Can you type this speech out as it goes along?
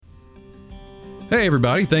Hey,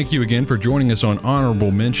 everybody. Thank you again for joining us on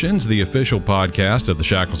Honorable Mentions, the official podcast of the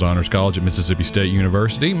Shackles Honors College at Mississippi State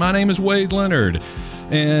University. My name is Wade Leonard,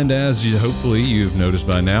 and as hopefully you've noticed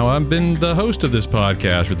by now, I've been the host of this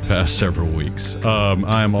podcast for the past several weeks.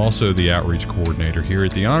 I am also the outreach coordinator here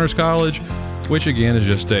at the Honors College, which again is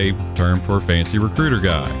just a term for fancy recruiter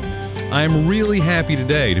guy. I am really happy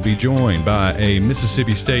today to be joined by a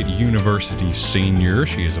Mississippi State University senior.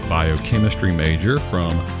 She is a biochemistry major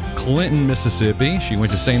from Clinton, Mississippi. She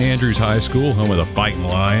went to St. Andrews High School, home of the Fighting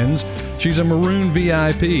Lions. She's a Maroon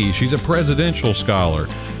VIP. She's a presidential scholar.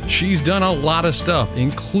 She's done a lot of stuff,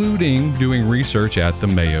 including doing research at the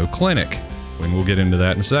Mayo Clinic. And we'll get into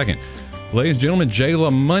that in a second. Ladies and gentlemen,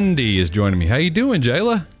 Jayla Mundy is joining me. How you doing,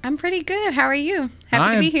 Jayla? I'm pretty good. How are you?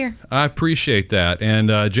 Happy to be here. I appreciate that. And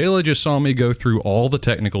Jayla just saw me go through all the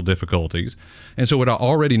technical difficulties. And so what I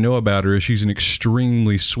already know about her is she's an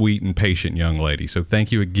extremely sweet and patient young lady. So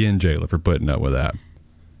thank you again, Jayla, for putting up with that.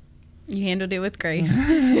 You handled it with grace.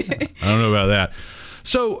 I don't know about that.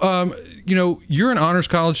 So, you're an honors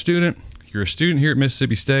college student. You're a student here at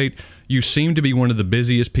Mississippi State. You seem to be one of the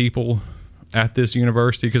busiest people at this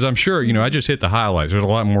university, because I'm sure, I just hit the highlights. There's a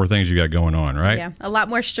lot more things you got going on, right? Yeah, a lot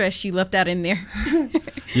more stress you left out in there.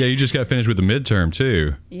 Yeah, you just got finished with the midterm,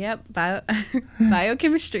 too. Yep,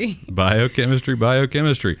 biochemistry.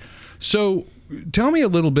 Biochemistry. So tell me a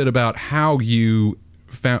little bit about how you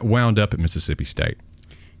wound up at Mississippi State.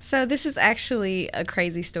 So this is actually a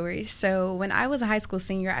crazy story. So when I was a high school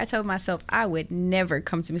senior, I told myself I would never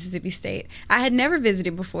come to Mississippi State. I had never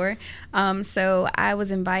visited before. So I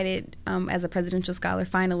was invited as a presidential scholar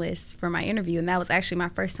finalist for my interview. And that was actually my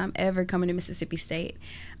first time ever coming to Mississippi State.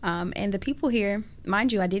 And the people here,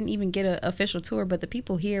 mind you, I didn't even get an official tour, but the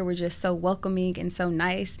people here were just so welcoming and so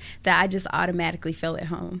nice that I just automatically felt at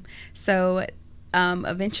home. So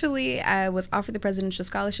eventually I was offered the presidential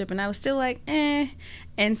scholarship and I was still like,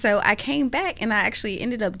 And so I came back and I actually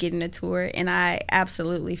ended up getting a tour and I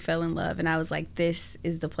absolutely fell in love. And I was like, this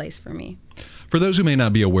is the place for me. For those who may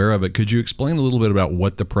not be aware of it, could you explain a little bit about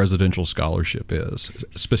what the presidential scholarship is,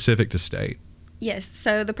 specific to state? Yes.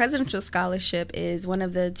 So the Presidential Scholarship is one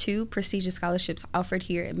of the two prestigious scholarships offered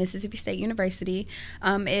here at Mississippi State University.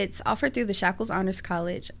 It's offered through the Shackles Honors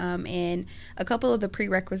College, and a couple of the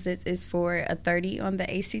prerequisites is for a 30 on the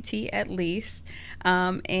ACT at least,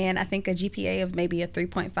 and I think a GPA of maybe a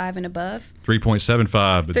 3.5 and above.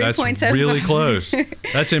 3.75, but that's really close.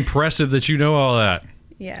 That's impressive that you know all that.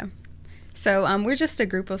 Yeah. So we're just a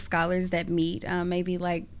group of scholars that meet maybe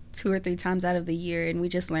like 2 or 3 times out of the year, and we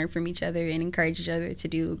just learn from each other and encourage each other to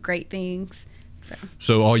do great things.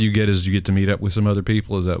 So all you get is you get to meet up with some other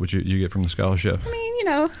people? Is that what you get from the scholarship? I mean,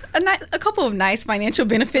 a couple of nice financial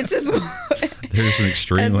benefits as well. There's some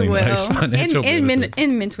extremely nice financial benefits.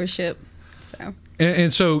 And mentorship.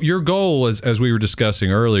 And so your goal, as we were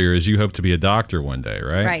discussing earlier, is you hope to be a doctor one day,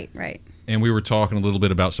 right? Right. And we were talking a little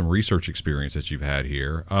bit about some research experience that you've had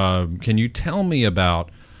here. Can you tell me about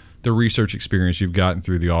the research experience you've gotten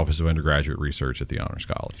through the Office of Undergraduate Research at the Honors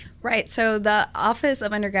College? Right. So the Office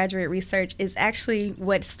of Undergraduate Research is actually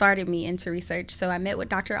what started me into research. So I met with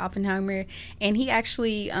Dr. Oppenheimer, and he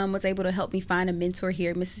actually was able to help me find a mentor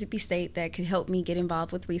here at Mississippi State that could help me get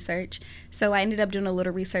involved with research. So I ended up doing a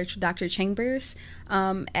little research with Dr. Chambers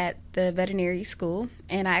at the veterinary school,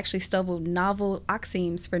 and I actually studied novel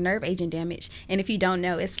oximes for nerve agent damage. And if you don't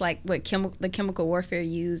know, it's like what the chemical warfare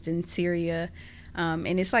used in Syria.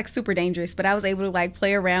 And it's like super dangerous, but I was able to like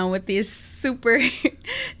play around with this super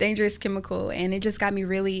dangerous chemical, and it just got me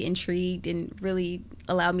really intrigued and really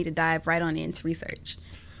allowed me to dive right on into research.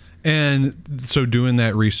 And so doing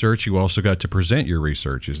that research, you also got to present your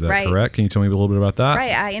research. Is that correct? Can you tell me a little bit about that?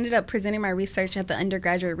 Right. I ended up presenting my research at the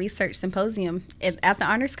Undergraduate Research Symposium at the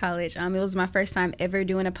Honors College. It was my first time ever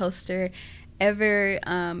doing a poster, ever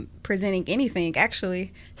presenting anything,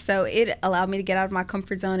 actually. So it allowed me to get out of my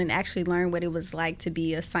comfort zone and actually learn what it was like to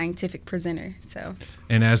be a scientific presenter.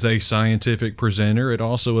 And as a scientific presenter, it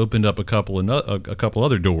also opened up a couple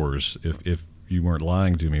other doors, if you weren't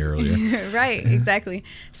lying to me earlier. Right, exactly.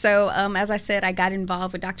 So as I said, I got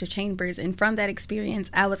involved with Dr. Chambers, and from that experience,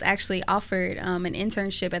 I was actually offered an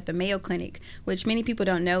internship at the Mayo Clinic, which many people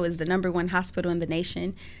don't know is the #1 hospital in the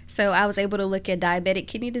nation. So I was able to look at diabetic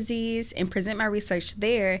kidney disease and present my research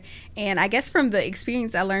there. And I guess from the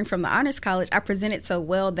experience I learned from the Honors College, I presented so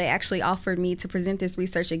well, they actually offered me to present this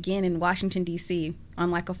research again in Washington, D.C.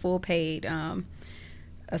 on like a full paid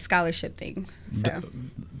a scholarship thing. So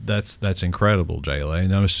that's incredible, Jayla.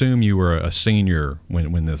 And I assume you were a senior when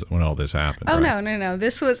all this happened. Oh, right? No.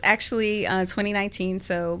 This was actually 2019,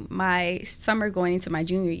 so my summer going into my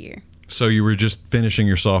junior year. So you were just finishing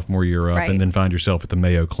your sophomore year up Right. and then find yourself at the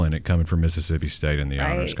Mayo Clinic coming from Mississippi State in the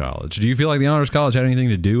Right. Honors College. Do you feel like the Honors College had anything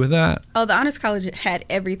to do with that? Oh, the Honors College had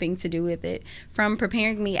everything to do with it. From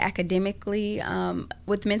preparing me academically,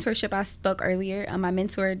 with mentorship I spoke earlier, my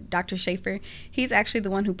mentor, Dr. Schaefer, he's actually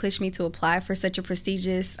the one who pushed me to apply for such a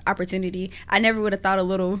prestigious opportunity. I never would have thought a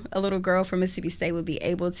little girl from Mississippi State would be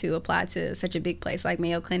able to apply to such a big place like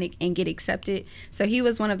Mayo Clinic and get accepted. So he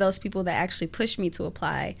was one of those people that actually pushed me to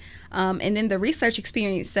apply. And then the research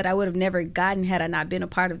experience that I would have never gotten had I not been a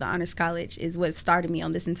part of the Honors College is what started me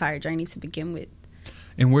on this entire journey to begin with.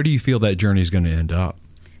 And where do you feel that journey is going to end up?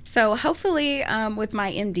 So hopefully with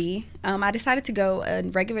my MD, I decided to go a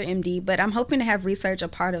regular MD, but I'm hoping to have research a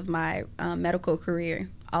part of my medical career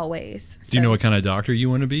always. Do you know what kind of doctor you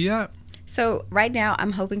want to be yet? So right now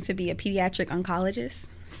I'm hoping to be a pediatric oncologist.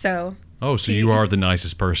 So you are the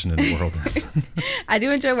nicest person in the world. I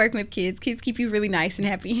do enjoy working with kids. Kids keep you really nice and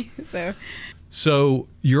happy. So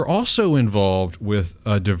you're also involved with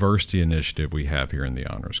a diversity initiative we have here in the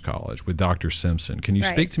Honors College with Dr. Simpson. Can you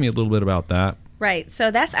Right. speak to me a little bit about that? Right. So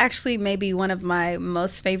that's actually maybe one of my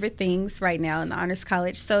most favorite things right now in the Honors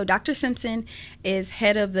College. So Dr. Simpson is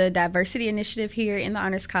head of the diversity initiative here in the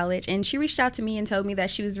Honors College. And she reached out to me and told me that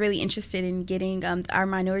she was really interested in getting our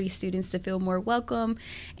minority students to feel more welcome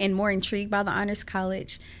and more intrigued by the Honors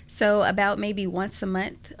College. So about maybe once a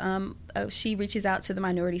month, she reaches out to the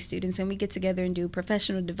minority students and we get together and do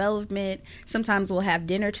professional development. Sometimes we'll have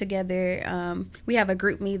dinner together. We have a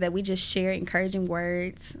group me that we just share encouraging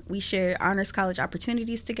words. We share Honors College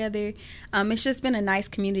opportunities together. It's just been a nice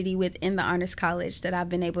community within the Honors College that I've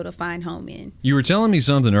been able to find home in. You were telling me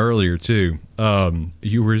something earlier, too.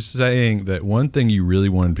 You were saying that one thing you really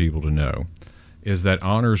wanted people to know is that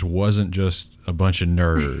honors wasn't just a bunch of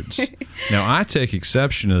nerds. Now, I take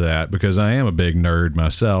exception to that because I am a big nerd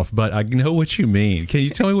myself, but I know what you mean. Can you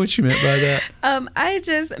tell me what you meant by that? I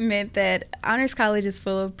just meant that Honors College is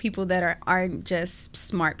full of people that aren't just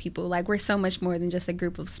smart people. Like, we're so much more than just a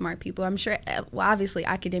group of smart people. I'm sure, well, obviously,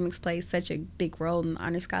 academics play such a big role in the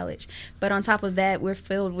Honors College. But on top of that, we're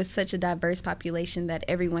filled with such a diverse population that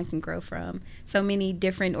everyone can grow from. So many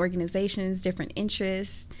different organizations, different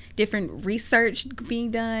interests, different research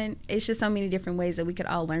being done. It's just so many different ways that we could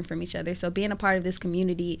all learn from each other. So being a part of this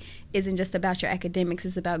community isn't just about your academics,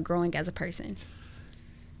 it's about growing as a person.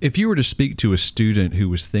 If you were to speak to a student who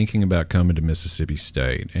was thinking about coming to Mississippi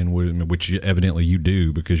State, and which evidently you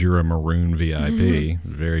do because you're a Maroon VIP,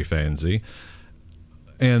 very fancy,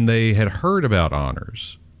 and they had heard about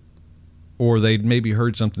honors, or they'd maybe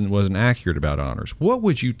heard something that wasn't accurate about honors, what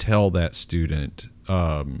would you tell that student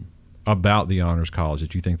about the Honors College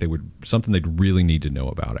that you think something they'd really need to know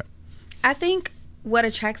about it? I think what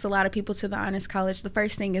attracts a lot of people to the Honors College, the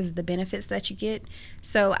first thing is the benefits that you get.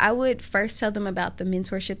 So I would first tell them about the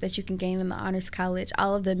mentorship that you can gain in the Honors College,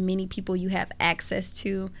 all of the many people you have access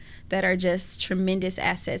to that are just tremendous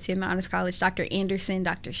assets here in the Honors College. Dr. Anderson,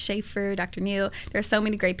 Dr. Schaefer, Dr. Neal, there are so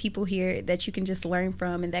many great people here that you can just learn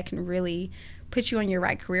from and that can really put you on your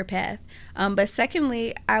right career path. But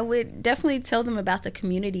secondly, I would definitely tell them about the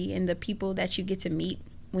community and the people that you get to meet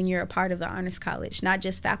when you're a part of the Honors College, not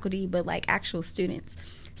just faculty, but like actual students.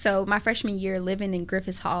 So my freshman year living in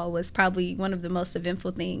Griffiths Hall was probably one of the most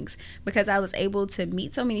eventful things because I was able to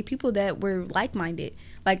meet so many people that were like-minded.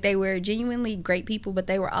 Like, they were genuinely great people, but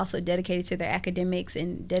they were also dedicated to their academics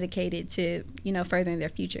and dedicated to, furthering their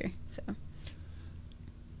future. So,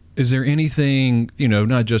 is there anything,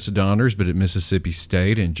 not just at Honors, but at Mississippi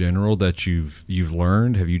State in general that you've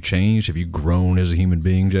learned? Have you changed? Have you grown as a human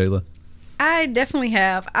being, Jayla? I definitely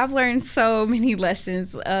have. I've learned so many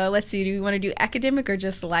lessons. Let's see, do you want to do academic or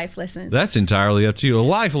just life lessons? That's entirely up to you. A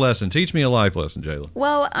life lesson. Teach me a life lesson, Jayla.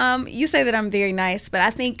 Well, you say that I'm very nice, but I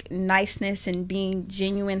think niceness and being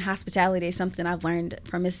genuine hospitality is something I've learned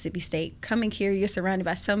from Mississippi State. Coming here, you're surrounded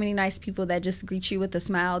by so many nice people that just greet you with a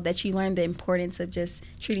smile that you learn the importance of just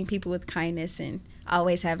treating people with kindness and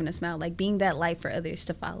always having a smile, like being that light for others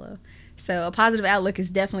to follow. So a positive outlook is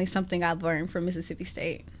definitely something I've learned from Mississippi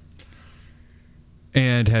State.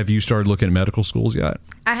 And have you started looking at medical schools yet?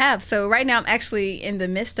 I have. So right now I'm actually in the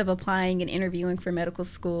midst of applying and interviewing for medical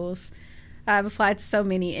schools. I've applied to so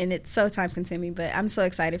many, and it's so time-consuming, but I'm so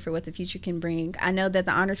excited for what the future can bring. I know that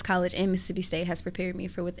the Honors College and Mississippi State has prepared me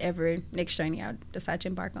for whatever next journey I decide to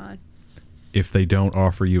embark on. if they don't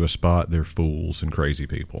offer you a spot, they're fools and crazy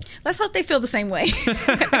people. Let's hope they feel the same way.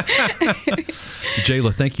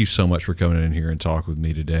 Jayla, thank you so much for coming in here and talking with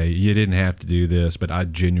me today. You didn't have to do this, but I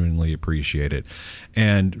genuinely appreciate it.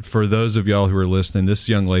 And for those of y'all who are listening, this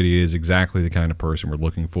young lady is exactly the kind of person we're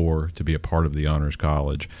looking for to be a part of the Honors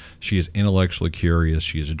College. She is intellectually curious,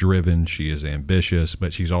 she is driven, she is ambitious,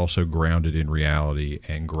 but she's also grounded in reality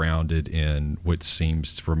and grounded in what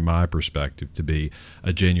seems, from my perspective, to be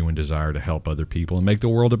a genuine desire to help other people and make the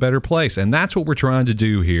world a better place. And that's what we're trying to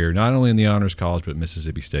do here, not only in the Honors College, but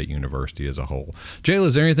Mississippi State University as a whole. Jayla,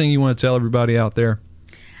 is there anything you want to tell everybody out there?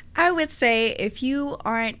 I would say if you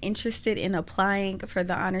aren't interested in applying for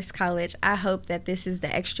the Honors College, I hope that this is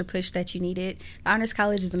the extra push that you needed. The Honors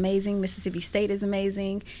College is amazing. Mississippi State is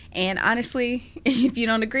amazing. And honestly, if you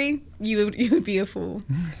don't agree, you would be a fool.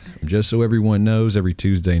 Just so everyone knows, every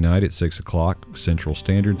Tuesday night at 6 o'clock Central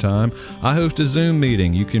Standard Time, I host a Zoom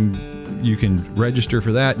meeting. You can register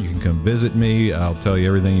for that. You can come visit me. I'll tell you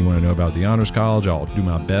everything you want to know about the Honors College. I'll do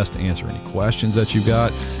my best to answer any questions that you've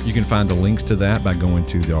got. You can find the links to that by going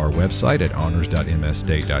to our website at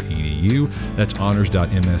honors.msstate.edu. That's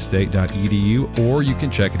honors.msstate.edu, or you can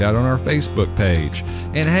check it out on our Facebook page.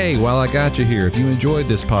 And hey, while I got you here, if you enjoyed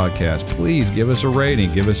this podcast, please give us a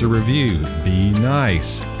rating, give us a review. Be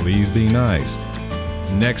nice. Please be nice.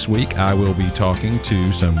 Next week, I will be talking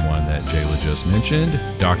to someone that Jayla just mentioned,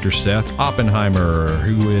 Dr. Seth Oppenheimer,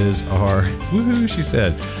 who is our,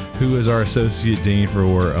 who is our Associate Dean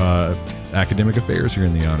for Academic Affairs here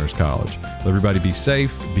in the Honors College. Well, everybody be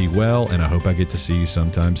safe, be well, and I hope I get to see you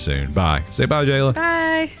sometime soon. Bye. Say bye, Jayla.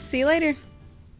 Bye. See you later.